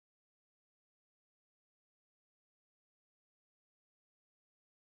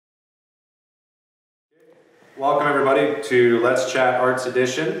Welcome everybody to Let's Chat Arts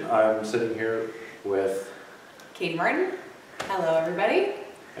Edition. I'm sitting here with Katy Martin. Hello everybody.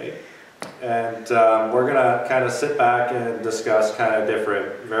 Hey. And we're gonna kind of sit back and discuss kind of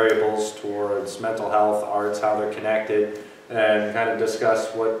different variables towards mental health, arts, how they're connected, and kind of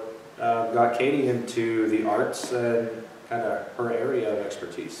discuss what got Katy into the arts and kind of her area of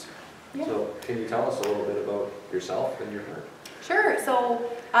expertise. Yeah. So can you tell us a little bit about yourself and your work? Sure. So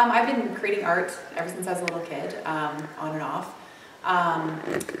I've been creating art ever since I was a little kid, on and off.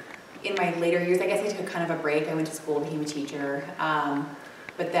 In my later years, I guess I took kind of a break. I went to school, became a teacher.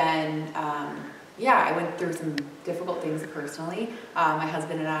 But then, yeah, I went through some difficult things personally. My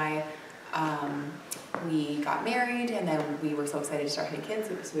husband and I, we got married, and then we were so excited to start having kids,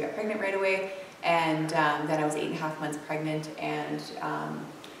 so we got pregnant right away. And then I was 8.5 months pregnant, and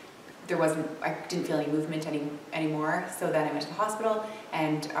I didn't feel any movement anymore. So then I went to the hospital,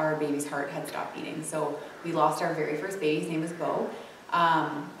 and our baby's heart had stopped beating. So we lost our very first baby. His name was Beau.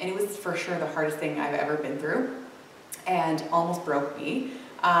 And it was for sure the hardest thing I've ever been through, and almost broke me.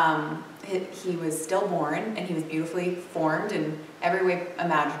 He was stillborn, and he was beautifully formed in every way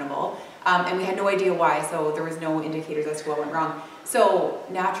imaginable. And we had no idea why, so there was no indicators as to what went wrong. So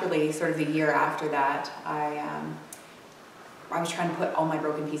naturally, sort of the year after that, I was trying to put all my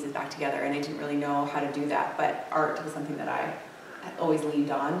broken pieces back together, and I didn't really know how to do that, but art was something that I always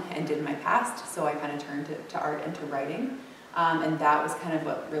leaned on and did in my past, so I kind of turned to art and to writing, and that was kind of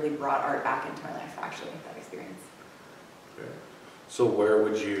what really brought art back into my life, actually, that experience. Okay. So where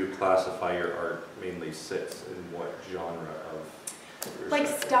would you classify your art mainly sits, in what genre of? Like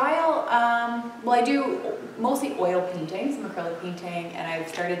style, well, I do mostly oil painting, some acrylic painting, and I've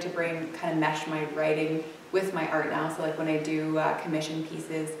started to kind of mesh my writing with my art now. So like when I do commission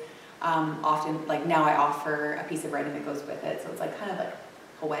pieces, often, like now I offer a piece of writing that goes with it. So it's like kind of like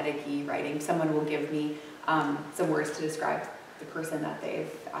poetic-y writing. Someone will give me some words to describe the person that they've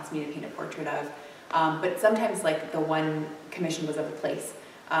asked me to paint a portrait of. But sometimes like the one commission was of a place.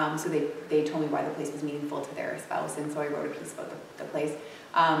 So they told me why the place was meaningful to their spouse, and so I wrote a piece about the place.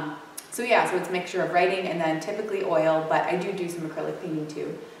 So yeah, so it's a mixture of writing and then typically oil, but I do some acrylic painting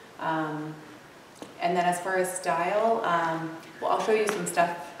too. And then as far as style, well, I'll show you some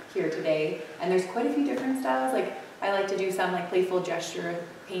stuff here today, and there's quite a few different styles. Like I like to do some like playful gesture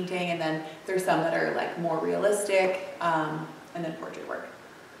painting, and then there's some that are like more realistic, and then portrait work.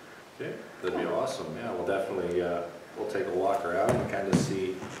 Okay, that'd be awesome. Yeah, we'll definitely we'll take a walk around and kind of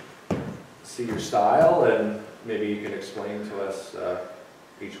see your style, and maybe you can explain to us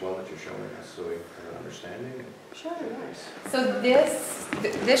each one that you're showing us so we have an understanding. Sure. So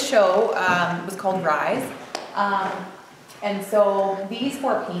this show was called Rise, and so these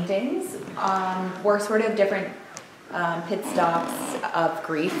 4 paintings were sort of different pit stops of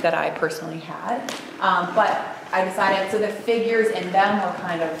grief that I personally had, but I decided, so the figures in them were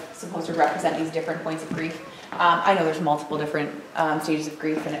kind of supposed to represent these different points of grief. I know there's multiple different stages of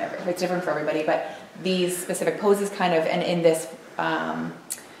grief, and it's different for everybody, but these specific poses kind of, and in this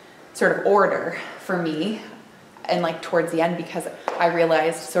sort of order for me, and like towards the end, because I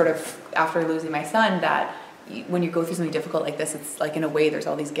realized sort of after losing my son that when you go through something difficult like this, it's like in a way there's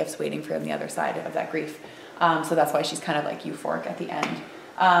all these gifts waiting for you on the other side of that grief. So that's why she's kind of like euphoric at the end.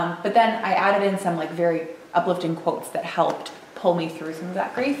 But then I added in some like very uplifting quotes that helped pull me through some of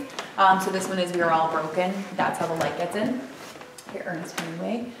that grief. So this one is "We are all broken. That's how the light gets in." Here, Ernest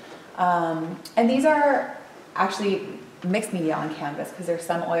Hemingway. And these are actually mixed media on canvas, because there's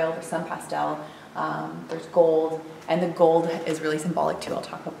some oil, there's some pastel, there's gold, and the gold is really symbolic too. I'll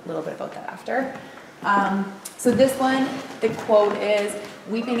talk a little bit about that after. So this one, the quote is,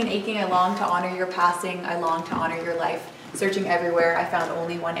 "Weeping and aching, I long to honor your passing, I long to honor your life. Searching everywhere, I found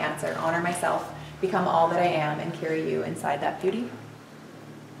only one answer: honor myself, become all that I am, and carry you inside that beauty."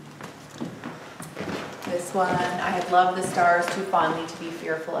 This one, "I had loved the stars too fondly to be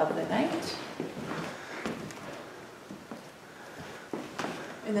fearful of the night."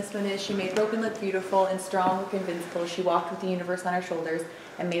 And this one is, "She made broken look beautiful and strong look invincible. She walked with the universe on her shoulders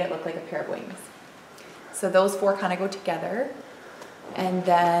and made it look like a pair of wings." So those 4 kind of go together. And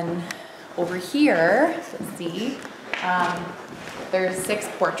then over here, let's see, there's 6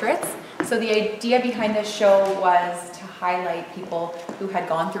 portraits. So the idea behind this show was to highlight people who had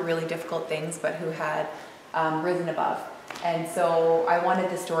gone through really difficult things, but who had risen above. And so I wanted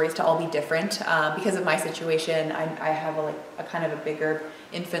the stories to all be different. Because of my situation, I have a kind of a bigger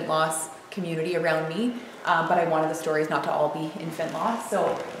infant loss community around me, but I wanted the stories not to all be infant loss.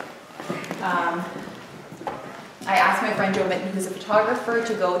 So I asked my friend Joe Minton, who's a photographer,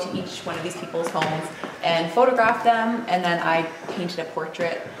 to go to each one of these people's homes and photograph them, and then I painted a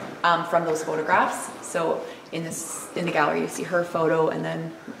portrait from those photographs. So in the gallery you see her photo and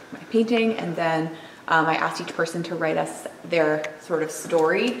then my painting, and then I asked each person to write us their sort of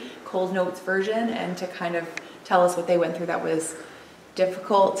story, Cold Notes version, and to kind of tell us what they went through that was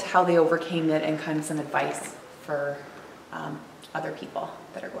difficult, how they overcame it, and kind of some advice for other people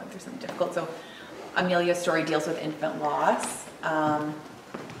that are going through something difficult. So Amelia's story deals with infant loss. And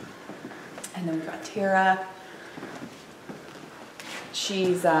then we've got Tara.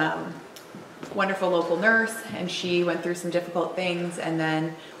 She's wonderful local nurse, and she went through some difficult things and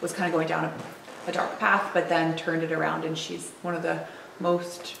then was kind of going down a dark path, but then turned it around, and she's one of the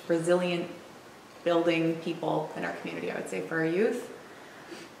most resilient building people in our community, I would say, for our youth.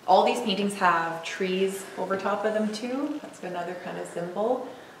 All these paintings have trees over top of them too. That's another kind of symbol.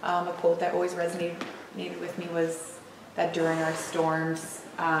 A quote that always resonated with me was that during our storms,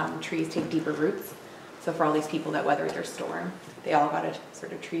 trees take deeper roots. So for all these people that weathered their storm, they all got a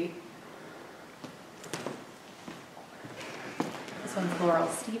sort of tree. This one's Laurel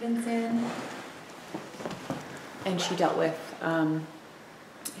Stevenson. And she dealt with,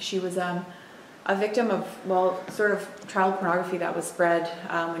 she was a victim of, well, sort of child pornography that was spread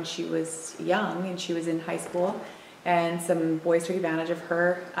when she was young and she was in high school, and some boys took advantage of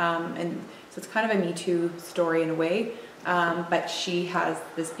her. And so it's kind of a Me Too story in a way, but she has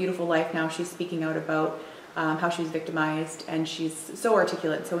this beautiful life now. She's speaking out about how she was victimized, and she's so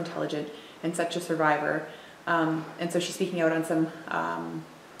articulate, so intelligent, and such a survivor. And so she's speaking out on some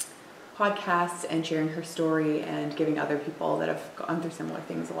podcasts and sharing her story and giving other people that have gone through similar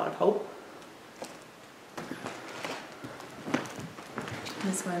things a lot of hope.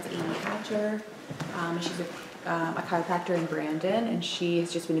 This one's Amy Hatcher. She's a chiropractor in Brandon, and she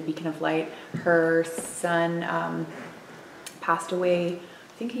has just been a beacon of light. Her son passed away,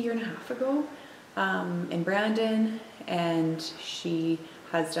 I think, a year and a half ago in Brandon, and she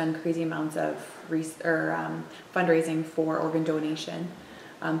has done crazy amounts of fundraising for organ donation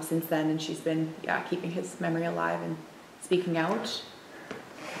since then, and she's been keeping his memory alive and speaking out.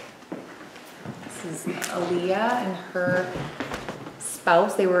 This is Aaliyah and her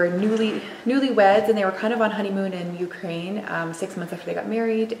spouse. They were newlyweds, and they were kind of on honeymoon in Ukraine 6 months after they got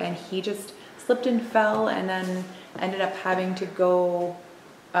married, and he just slipped and fell, and then ended up having to go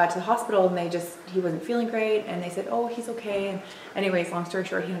to the hospital, and he wasn't feeling great, and they said, oh, he's okay. And anyways, long story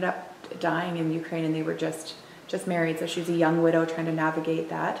short, he ended up dying in Ukraine, and they were just married. So she was a young widow trying to navigate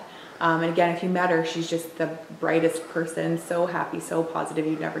that. And again, if you met her, she's just the brightest person, so happy, so positive.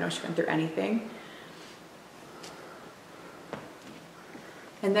 You'd never know she went through anything.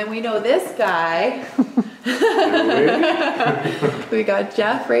 And then we know this guy. We got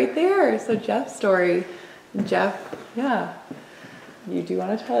Jeff right there. So Jeff's story. Jeff, yeah. You do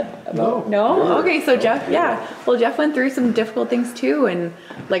want to tell it about? No? Okay, so Jeff, well, Jeff went through some difficult things too, and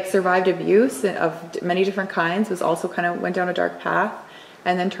like survived abuse of many different kinds, was also kind of went down a dark path,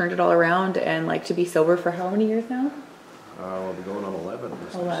 and then turned it all around, and like to be sober for how many years now? We'll be going on 11.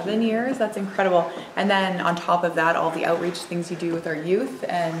 11 years, that's incredible. And then on top of that, all the outreach things you do with our youth,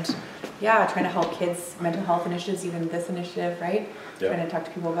 and trying to help kids, mental health initiatives, even this initiative, right? Trying to talk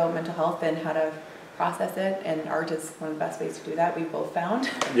to people about mental health and how to process it, and art is one of the best ways to do that, we've both found.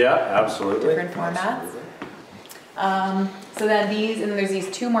 Yeah, absolutely. Different formats. So then there's these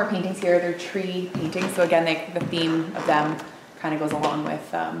two more paintings here. They're tree paintings. So again, the theme of them kind of goes along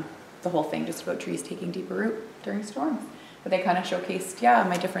with the whole thing, just about trees taking deeper root during storms. But they kind of showcased,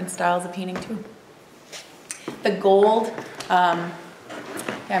 my different styles of painting too. The gold,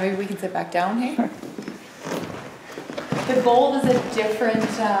 maybe we can sit back down here. The gold is a different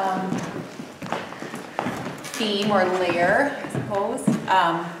theme or layer, I suppose.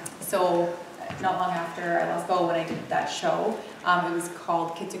 So not long after I let go, when I did that show, it was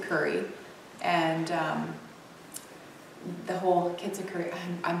called Kitsukuri, and the whole Kitsukuri,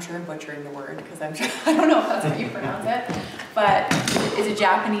 I'm sure I'm butchering the word, because I don't know if that's how you pronounce it, but it's a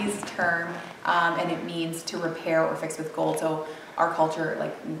Japanese term, and it means to repair or fix with gold. So our culture,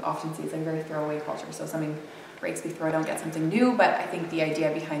 like we often see, it's like a very throwaway culture. So something breaks, we throw it out, get something new. But I think the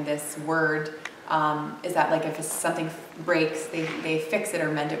idea behind this word is that like if something breaks, they fix it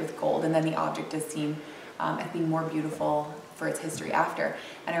or mend it with gold, and then the object is seen as being more beautiful for its history after.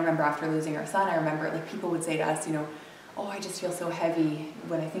 And I remember after losing our son, I remember like people would say to us, oh, I just feel so heavy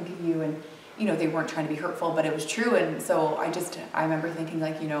when I think of you, and they weren't trying to be hurtful, but it was true. And so I remember thinking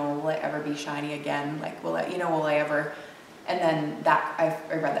like, will it ever be shiny again? Like, will I ever? And then I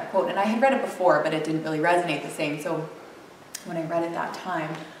read that quote, and I had read it before, but it didn't really resonate the same. So when I read it that time,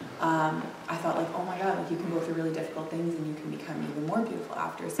 I thought like, oh my God, like you can go through really difficult things and you can become even more beautiful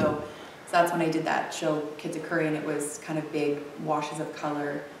after. So that's when I did that show, Kitsukuri, and it was kind of big washes of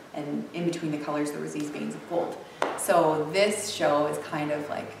color, and in between the colors there was these veins of gold. So this show is kind of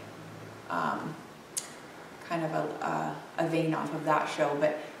like a vein off of that show,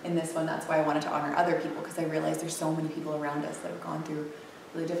 but in this one, that's why I wanted to honor other people, because I realized there's so many people around us that have gone through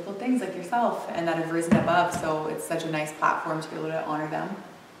really difficult things like yourself and that have risen above, so it's such a nice platform to be able to honor them.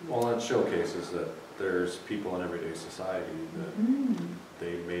 Well, it showcases that there's people in everyday society that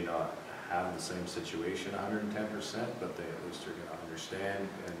they may not have the same situation 110%, but they at least are going to understand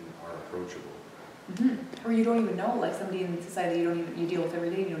and are approachable. Or you don't even know, like somebody in society you deal with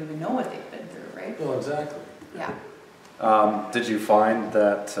every day, you don't even know what they've been through, right? Well, exactly. Yeah. Did you find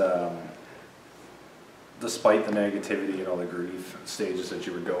that despite the negativity and all the grief stages that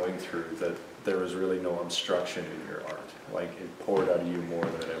you were going through, that there was really no obstruction in your art? Like it poured out of you more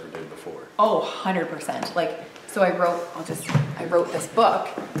than it ever did before? Oh, 100%. Like, so I wrote this book,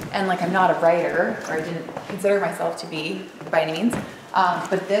 and like I'm not a writer, or I didn't consider myself to be by any means,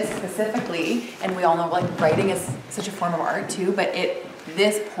 but this specifically, and we all know like writing is such a form of art too, but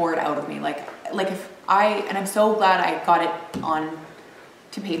this poured out of me. Like and I'm so glad I got it on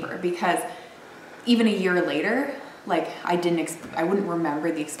to paper, because even a year later, like I wouldn't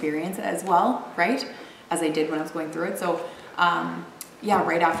remember the experience as well, right, as I did when I was going through it. So yeah,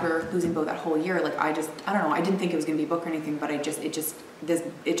 right after losing Bo that whole year, like I don't know, I didn't think it was gonna be a book or anything, but it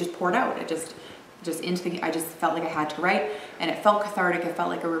just poured out. I just felt like I had to write, and it felt cathartic. It felt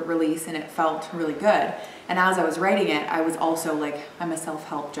like a release, and it felt really good. And as I was writing it, I was also like, I'm a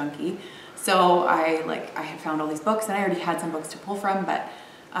self-help junkie. So I had found all these books, and I already had some books to pull from, but,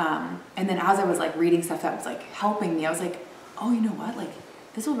 and then as I was like reading stuff that was like helping me, I was like, oh, you know what? Like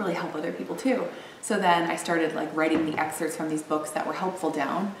this will really help other people too. So then I started like writing the excerpts from these books that were helpful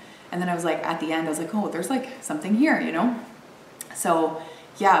down. And then I was like, at the end, I was like, oh, there's like something here, you know? So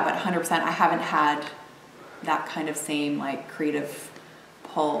yeah, but 100%, I haven't had that kind of same like creative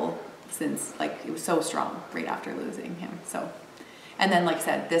pull since, like, it was so strong right after losing him. So, and then like I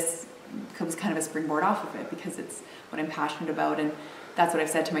said, this was kind of a springboard off of it, because it's what I'm passionate about. And that's what I've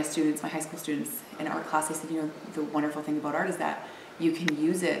said to my students, my high school students in art class. I said, you know, the wonderful thing about art is that you can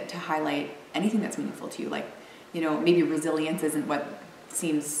use it to highlight anything that's meaningful to you. Like, you know, maybe resilience isn't what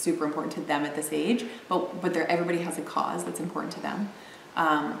seems super important to them at this age, but everybody has a cause that's important to them.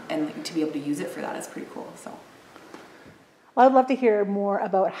 And to be able to use it for that is pretty cool. So, well, I'd love to hear more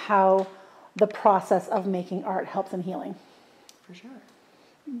about how the process of making art helps in healing. for sure.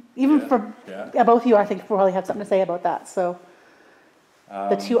 Even for both of you, I think probably have something to say about that. So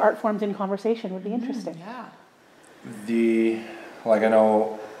the two art forms in conversation would be interesting. Yeah. Like I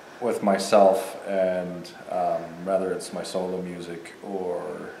know with myself, and whether it's my solo music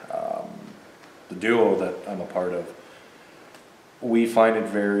or the duo that I'm a part of, we find it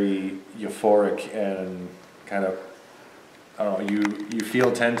very euphoric and kind of, I don't know, you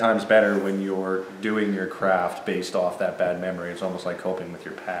feel 10 times better when you're doing your craft based off that bad memory. It's almost like coping with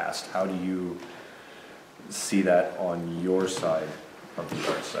your past. How do you see that on your side of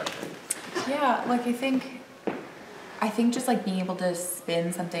the art section? Yeah, like I think just like being able to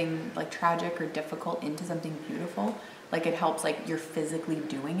spin something like tragic or difficult into something beautiful, like it helps, like you're physically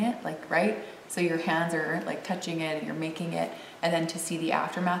doing it, like, right? So your hands are like touching it and you're making it, and then to see the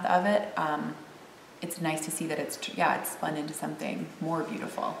aftermath of it, it's nice to see that it's spun into something more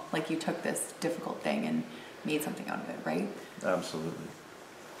beautiful. Like you took this difficult thing and made something out of it, right? Absolutely.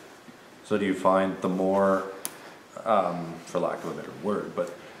 So do you find the more, for lack of a better word,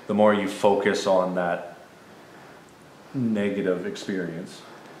 but the more you focus on that negative experience,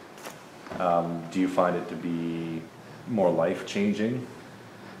 do you find it to be more life-changing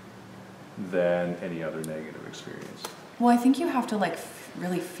than any other negative experience? Well, I think you have to like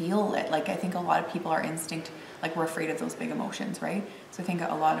really feel it. Like I think a lot of people, our instinct, like we're afraid of those big emotions, right? So I think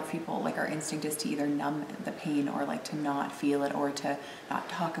a lot of people, like our instinct is to either numb the pain or like to not feel it or to not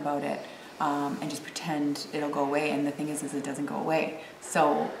talk about it, and just pretend it'll go away. And the thing is it doesn't go away.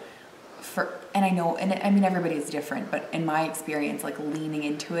 So and I know, and I mean, everybody is different, but in my experience, like leaning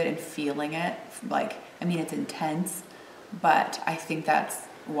into it and feeling it, like, I mean, it's intense, but I think that's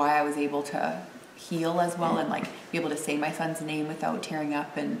why I was able to heal as well, and like be able to say my son's name without tearing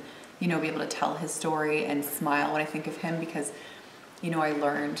up, and, you know, be able to tell his story and smile when I think of him, because, you know, I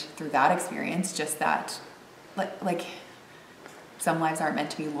learned through that experience just that, like some lives aren't meant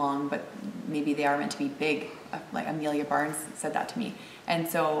to be long, but maybe they are meant to be big. Like Amelia Barnes said that to me. And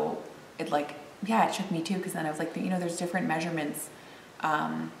so it like, yeah, it shook me too, because then I was like, you know, there's different measurements,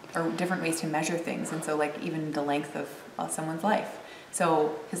 or different ways to measure things. And so like even the length of someone's life.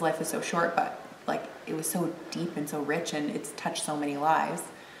 So his life was so short, but like it was so deep and so rich, and it's touched so many lives,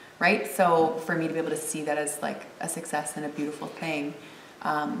 right? So for me to be able to see that as like a success and a beautiful thing,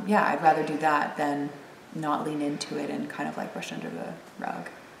 yeah, I'd rather do that than not lean into it and kind of like brush under the rug.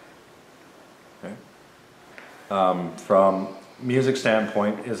 Okay. From music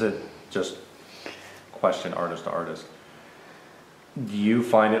standpoint, is it just question artist to artist? Do you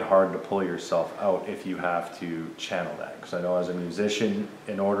find it hard to pull yourself out if you have to channel that? Because I know as a musician,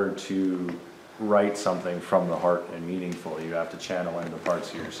 in order to write something from the heart and meaningful, you have to channel into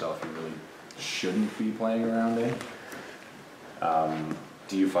parts of yourself you really shouldn't be playing around in.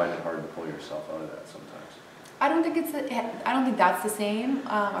 Do you find it hard to pull yourself out of that sometimes? I don't think that's the same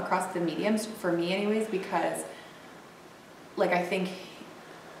across the mediums for me, anyways, because like I think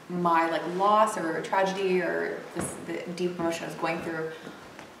my like loss or tragedy or the deep emotion I was going through,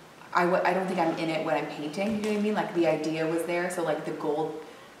 I don't think I'm in it when I'm painting. You know what I mean? Like the idea was there, so like the gold,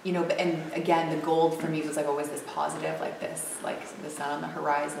 you know. And again, the gold for me was like always this positive, like this, like the sun on the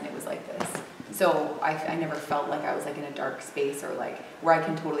horizon. It was like this. So I never felt like I was like in a dark space or like where I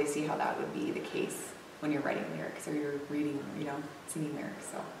can totally see how that would be the case when you're writing lyrics or you're reading, you know, singing lyrics.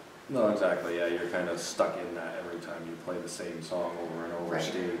 So. No, exactly. Yeah, you're kind of stuck in that every time you play the same song over and over, right.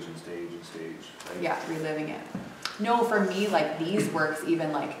 Stage and stage and stage. Right? Yeah, reliving it. No, for me, like these works,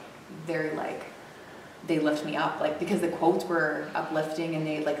 even like they're like they lift me up, like because the quotes were uplifting and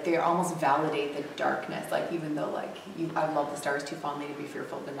they almost validate the darkness. Like even though like I love the stars too fondly to be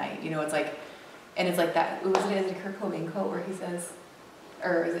fearful of the night. You know, it's like, and it's like that. Is it a Kurt Cobain quote where he says,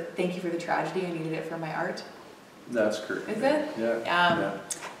 or is it "Thank you for the tragedy, I needed it for my art"? That's Kurt. Is it? Yeah.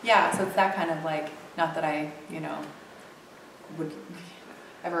 Yeah, so it's that kind of like, not that I, you know, would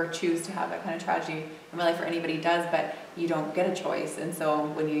ever choose to have that kind of tragedy in my life, or anybody does, but you don't get a choice. And so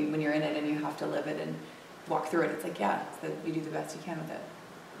when you're in it and you have to live it and walk through it, it's like, yeah, it's that you do the best you can with it.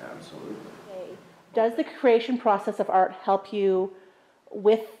 Absolutely. Does the creation process of art help you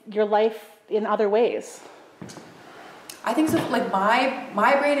with your life in other ways? I think so. Like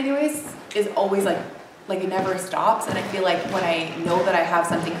my brain anyways is always like it never stops, and I feel like when I know that I have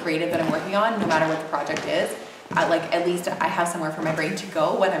something creative that I'm working on, no matter what the project is, at least I have somewhere for my brain to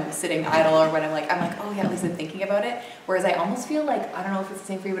go when I'm sitting idle or when I'm like, oh yeah, at least I'm thinking about it. Whereas I almost feel like, I don't know if it's the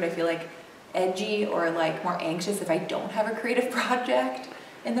same for you, but I feel like edgy or like more anxious if I don't have a creative project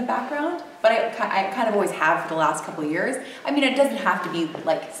in the background. But I kind of always have for the last couple of years. I mean, it doesn't have to be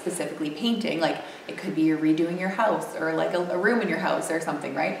like specifically painting. Like it could be you're redoing your house or like a room in your house or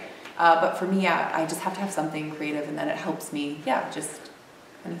something, right? But for me, yeah, I just have to have something creative, and then it helps me, yeah, just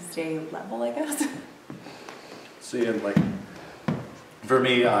kind of stay level, I guess. See, and like for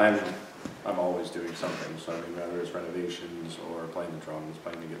me, I'm always doing something. So I mean, whether it's renovations or playing the drums,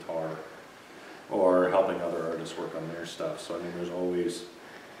 playing the guitar, or helping other artists work on their stuff. So I mean, there's always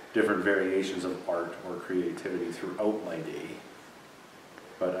different variations of art or creativity throughout my day.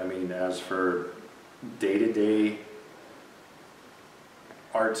 But I mean, as for day-to-day,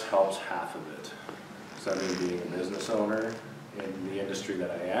 art helps half of it. So I mean, being a business owner in the industry that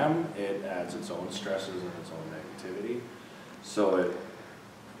I am, it adds its own stresses and its own negativity. So it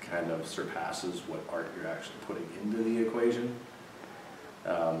kind of surpasses what art you're actually putting into the equation.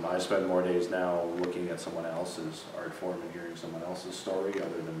 I spend more days now looking at someone else's art form and hearing someone else's story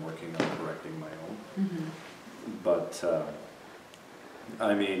other than working on correcting my own. Mm-hmm. But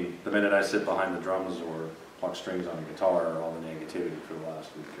I mean, the minute I sit behind the drums or pluck strings on a guitar, all the negativity for the last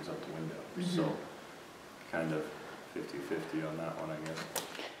week is out the window. Mm-hmm. So kind of 50-50 on that one, I guess.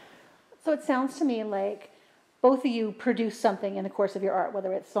 So it sounds to me like both of you produce something in the course of your art,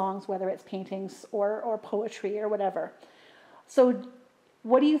 whether it's songs, whether it's paintings or poetry or whatever. So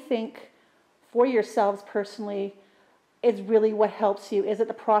what do you think for yourselves personally is really what helps you? Is it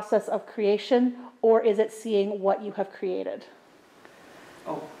the process of creation, or is it seeing what you have created?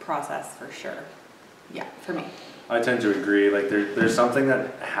 Oh, process for sure. Yeah, for me. I tend to agree. Like there's something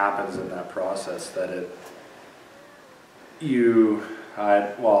that happens in that process that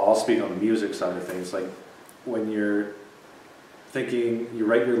I'll speak on the music side of things. Like when you're thinking, you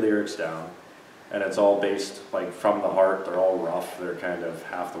write your lyrics down, and it's all based like from the heart. They're all rough. They're kind of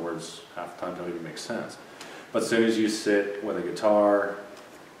half the words, half the time don't even make sense. But as soon as you sit with a guitar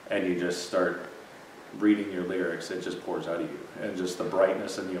and you just start reading your lyrics, it just pours out of you, and just the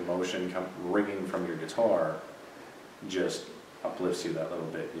brightness and the emotion ringing from your guitar just uplifts you that little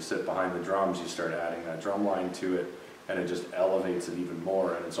bit. You sit behind the drums, you start adding that drum line to it, and it just elevates it even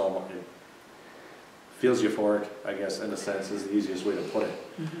more, and it feels euphoric, I guess, in a sense, is the easiest way to put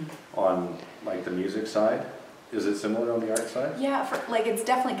it. Mm-hmm. On like the music side, is it similar on the art side? Yeah, it's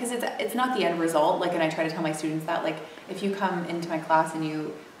definitely, because it's not the end result. Like, and I try to tell my students that, like, if you come into my class and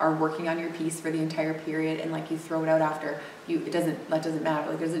you are working on your piece for the entire period, and like you throw it out after, that doesn't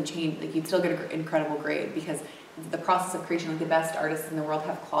matter, like it doesn't change, like you'd still get an incredible grade, because the process of creation, like the best artists in the world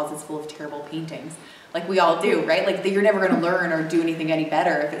have closets full of terrible paintings, like we all do, right? Like you're never going to learn or do anything any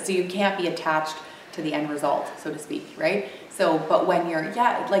better so you can't be attached to the end result, so to speak, right? So, but when you're,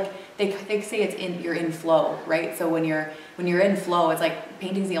 like they say you're in flow, right? So when you're in flow, it's like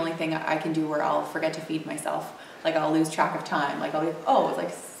painting's the only thing I can do where I'll forget to feed myself. Like I'll lose track of time. Like I'll be, oh, it's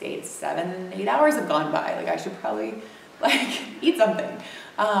like 7-8 hours have gone by. Like I should probably like eat something.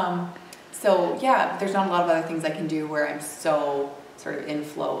 So yeah, there's not a lot of other things I can do where I'm so sort of in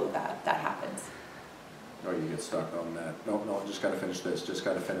flow that happens. Or you get stuck on that. No, just gotta finish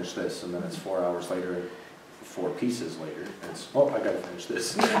this, and then it's 4 hours later, 4 pieces later. It's, oh, I gotta finish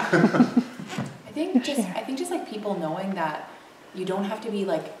this. Yeah. I think just like people knowing that you don't have to be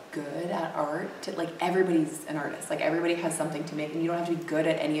like good at art to, like, everybody's an artist, like everybody has something to make, and you don't have to be good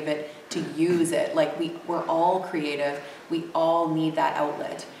at any of it to use it. Like we're all creative, we all need that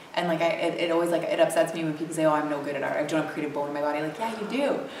outlet. And like it always, like, it upsets me when people say, oh, I'm no good at art, I don't have creative bone in my body. Like, yeah, you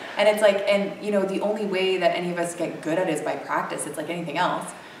do. And it's like, and you know, the only way that any of us get good at it is by practice. It's like anything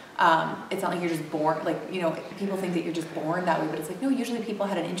else. It's not like you're just born, like, you know, people think that you're just born that way, but it's like, no, usually people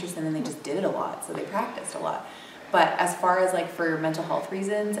had an interest and then they just did it a lot, so they practiced a lot. But as far as like for mental health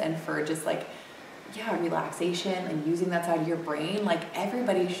reasons and for just like, yeah, relaxation and using that side of your brain, like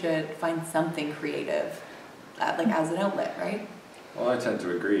everybody should find something creative, like as an outlet, right? Well, I tend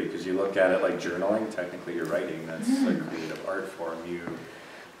to agree, because you look at it like journaling, technically you're writing, that's a creative art form. You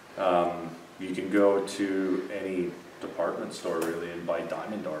can go to any department store really and buy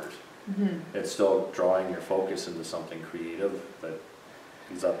diamond art. It's still drawing your focus into something creative that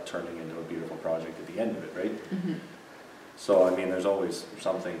ends up turning into a beautiful project at the end of it, right? So, I mean, there's always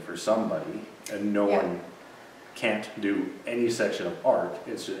something for somebody, and no one can't do any section of art.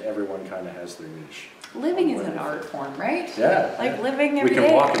 It's just everyone kind of has their niche. Living is an art form, right? Yeah. Like living every day. We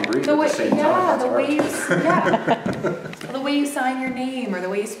can walk and breathe at the same time. The way you sign your name, or the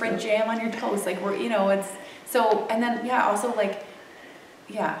way you spread jam on your toast, like we're, you know, it's so. And then also like,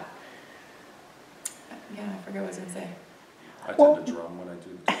 I forget what I was gonna say. I tend to drum when I do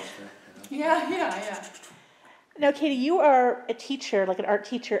the toaster. Yeah. Now, Katy, you are a teacher, like an art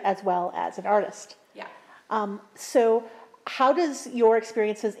teacher, as well as an artist. Yeah. So how does your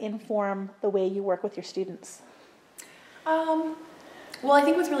experiences inform the way you work with your students? Well, I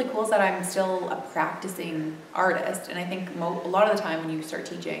think what's really cool is that I'm still a practicing artist, and I think a lot of the time when you start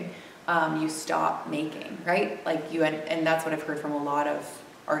teaching, you stop making, right? Like and that's what I've heard from a lot of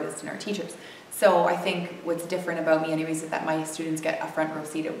artists and art teachers. So I think what's different about me anyways is that my students get a front row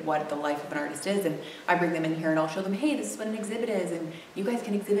seat at what the life of an artist is, and I bring them in here and I'll show them, hey, this is what an exhibit is, and you guys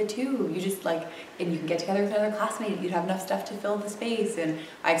can exhibit too. You just like, and you can get together with another classmate, you'd have enough stuff to fill the space, and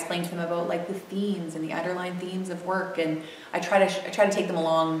I explain to them about like the themes and the underlying themes of work, and I try to take them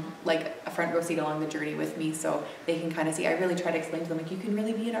along, like a front row seat along the journey with me, so they can kind of see. I really try to explain to them, like, you can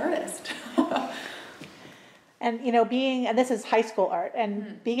really be an artist. And, you know, and this is high school art,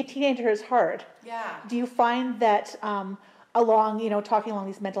 and being a teenager is hard. Yeah. Do you find that talking along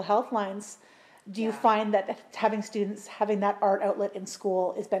these mental health lines, do you find that having students having that art outlet in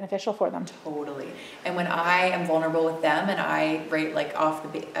school is beneficial for them? Totally. And when I am vulnerable with them and I, right, like off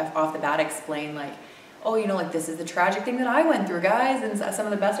the bat explain, like, oh, you know, like this is the tragic thing that I went through, guys, and some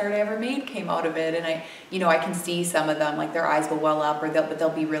of the best art I ever made came out of it, and I can see some of them, like their eyes will well up, or they'll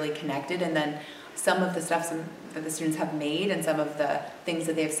be really connected, and then some of the stuff that the students have made and some of the things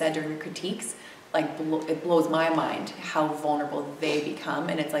that they've said during the critiques, like it blows my mind how vulnerable they become,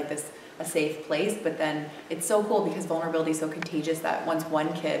 and it's like a safe place. But then it's so cool because vulnerability is so contagious that once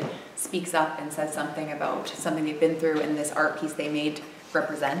one kid speaks up and says something about something they've been through and this art piece they made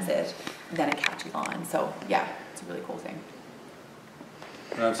represents it, then it catches on. So yeah, it's a really cool thing.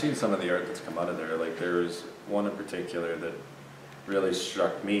 And I've seen some of the art that's come out of there. Like there was one in particular that really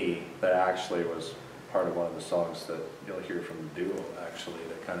struck me that actually was part of one of the songs that you'll hear from the duo, actually,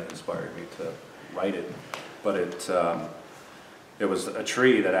 that kind of inspired me to write it. But it was a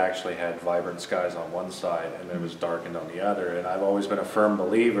tree that actually had vibrant skies on one side and it was darkened on the other, and I've always been a firm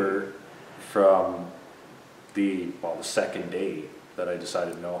believer from the second day that I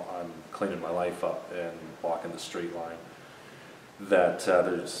decided, no, I'm cleaning my life up and walking the straight line, that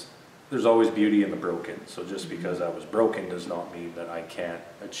there's always beauty in the broken. So just because I was broken does not mean that I can't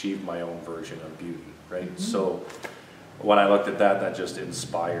achieve my own version of beauty, right? So when I looked at that, that just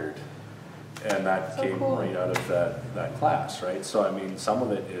inspired, and that came right out of that class, right? So I mean, some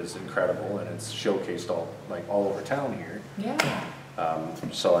of it is incredible, and it's showcased all over town here. Yeah.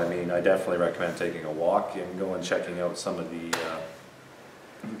 So I mean, I definitely recommend taking a walk and going checking out some of the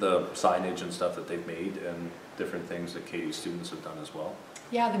the signage and stuff that they've made and different things that Katy students have done as well?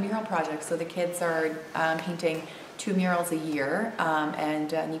 Yeah, the mural project. So the kids are painting 2 murals a year, and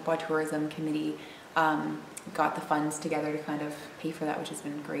Nipah Tourism Committee got the funds together to kind of pay for that, which has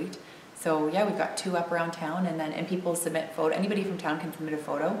been great. So yeah, we've got 2 up around town, and people submit photo. Anybody from town can submit a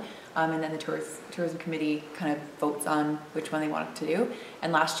photo, and then the tourism committee kind of votes on which one they want to do.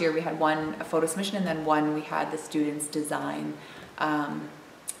 And last year we had one a photo submission, and then one we had the students design.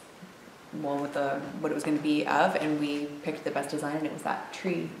 Well, with what it was going to be of, and we picked the best design, and it was that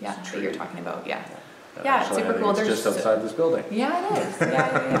tree, that you're talking about, yeah. Yeah, it's super cool. It's just outside this building. Yeah, it is.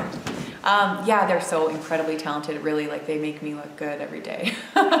 Yeah, they're so incredibly talented. Really, like they make me look good every day.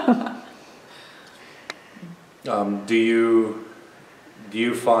 Do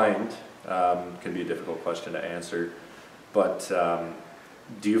you find, can be a difficult question to answer, but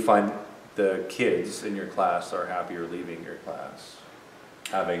do you find the kids in your class are happier leaving your class?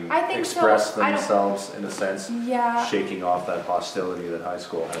 Having expressed themselves in a sense, shaking off that hostility that high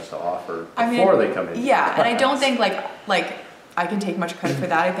school has to offer before they come in. Yeah, and I don't think like I can take much credit for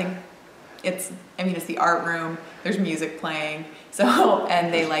that. I think it's the art room, there's music playing, so,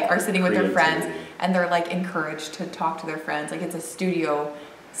 and they like are sitting with their friends, and they're like encouraged to talk to their friends. Like it's a studio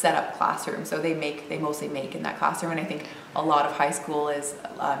set up classroom, so they mostly make in that classroom. And I think a lot of high school is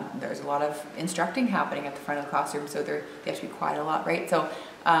there's a lot of instructing happening at the front of the classroom, so they have to be quiet a lot, right? So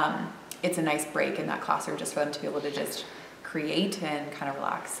it's a nice break in that classroom just for them to be able to just create and kind of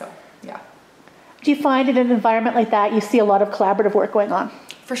relax. So yeah. Do you find in an environment like that you see a lot of collaborative work going on?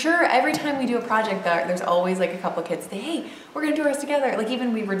 For sure. Every time we do a project, there's always like a couple of kids say, "Hey, we're gonna do ours together." Like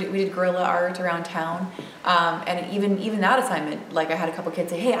even we did guerrilla art around town, and even that assignment, like I had a couple of kids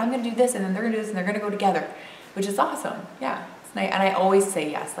say, "Hey, I'm gonna do this," and then they're gonna do this, and they're gonna go together, which is awesome. Yeah, it's nice. And I always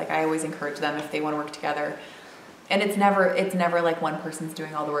say yes. Like I always encourage them if they want to work together. And it's never like one person's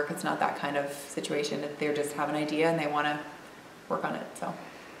doing all the work. It's not that kind of situation. They just have an idea and they want to work on it.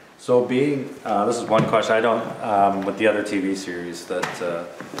 So being, this is one question I don't, with the other TV series that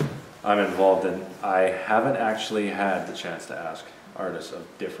I'm involved in, I haven't actually had the chance to ask artists of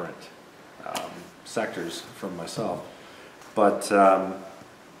different sectors from myself. But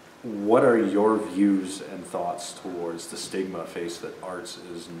what are your views and thoughts towards the stigma faced that arts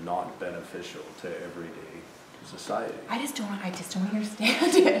is not beneficial to everyday society? I just don't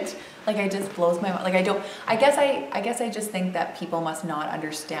understand it. Like it just blows my mind. Like I guess I just think that people must not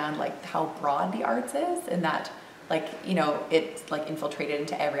understand like how broad the arts is, and that like, you know, it's like infiltrated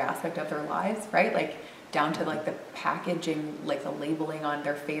into every aspect of their lives, right? Like down to like the packaging, like the labeling on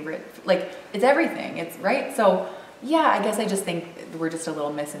their favorite, like it's everything. It's right. So yeah, I guess I just think we're just a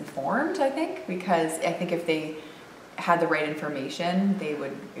little misinformed, I think, because I think if they had the right information, it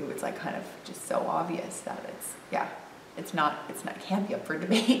was like kind of just so obvious that it can't be up for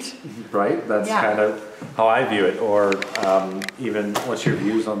debate. Right? That's kind of how I view it. Or even what's your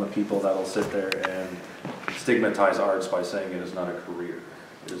views on the people that'll sit there and stigmatize arts by saying it is not a career,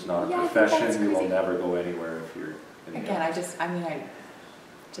 it is not a profession, you will never go anywhere if you're in the arts.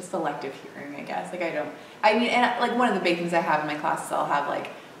 Just selective hearing, I guess. And like one of the big things I have in my classes,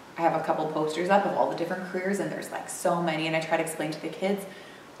 I have a couple posters up of all the different careers, and there's like so many, and I try to explain to the kids,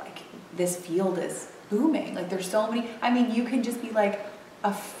 like this field is booming. Like there's so many, you can just be like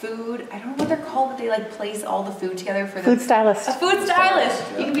a food, I don't know what they're called, but they like place all the food together for food stylist. A food stylist.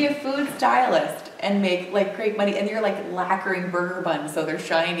 Yeah. You can be a food stylist and make like great money, and you're like lacquering burger buns so they're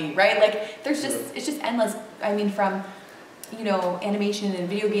shiny, right? Like it's just endless. From animation and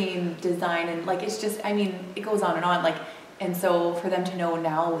video game design, and like it's just, it goes on and on. Like, and so for them to know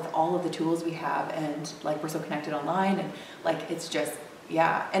now with all of the tools we have, and like we're so connected online, and like it's just,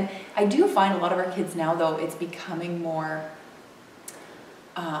 and I do find a lot of our kids now, though, it's becoming more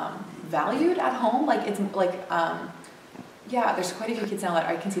valued at home. Like it's like there's quite a few kids now that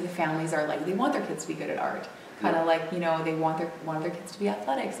I can see the families are like, they want their kids to be good at art, kind of like, they want one of their kids to be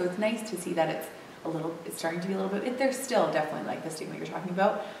athletic. So it's nice to see that it's starting to be a little bit, there's still definitely like the stigma you're talking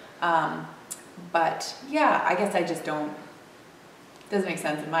about, but I guess I just don't, doesn't make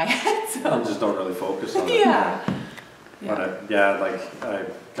sense in my head, so. I just don't really focus on it. But I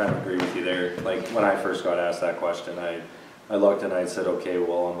kind of agree with you there. Like when I first got asked that question, I looked and I said, okay,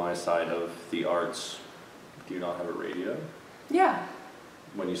 well, on my side of the arts, do you not have a radio? Yeah.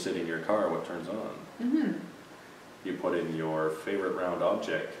 When you sit in your car, what turns on? Mm-hmm. You put in your favorite round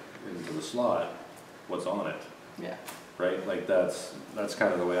object into the slot, what's on it? Yeah. Right? Like that's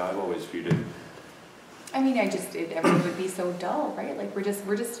kind of the way I've always viewed it. Everything would be so dull, right? Like we're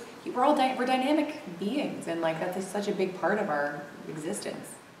dynamic beings, and like that's such a big part of our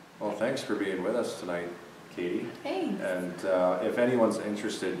existence. Well, thanks for being with us tonight, Katy. Thanks. And if anyone's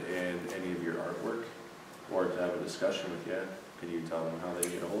interested in any of your artwork or to have a discussion with you, can you tell them how they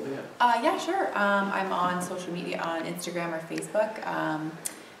get a hold of you? Yeah, sure. I'm on social media on Instagram or Facebook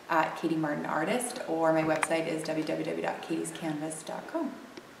at Katy Martin Artist, or my website is www.katyscanvas.com.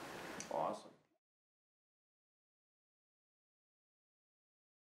 Awesome.